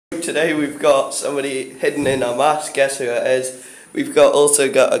today we've got somebody hidden in our mask. Guess who it is? We've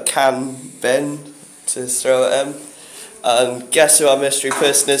also got a can bin to throw at him. And guess who our mystery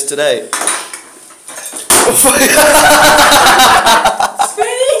person is today? Policeman!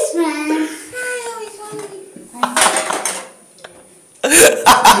 I always wanted.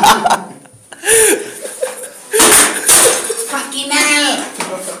 Fucking hell!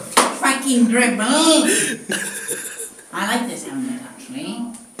 Fucking dribble! I like this helmet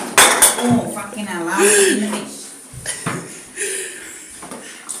actually. Oh, fucking hell, that's nice.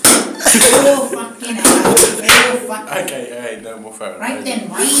 Oh, fucking hell. Oh, fucking. Okay, alright, no more phone. Right then,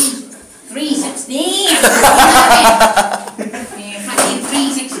 boys. 360! Fucking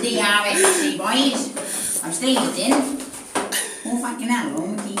 360 have it, see, boys. I'm staged in. Oh, fucking hell,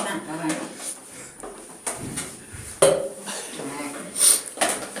 we'll keep that, alright.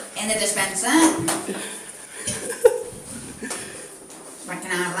 In the dispenser.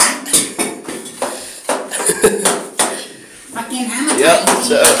 Fucking hell, right? Fucking hammer. Yep,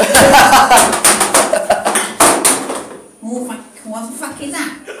 so. Oh, fuck, what the fuck is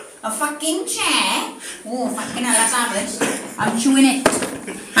that? A fucking chair? Oh, fucking hell, let's have this. I'm chewing it.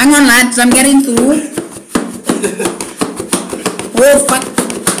 Hang on, lads, I'm getting through. Oh, fuck.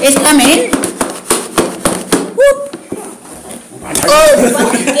 It's coming. Whoop. Oh,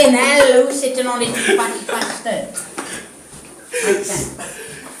 fucking hell, who's sitting on it, fatty bastard?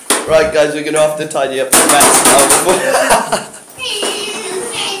 Right, guys, we're going to have to tidy up the mess now.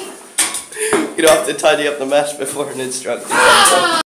 We're going to have to tidy up the mess before an instructor comes in.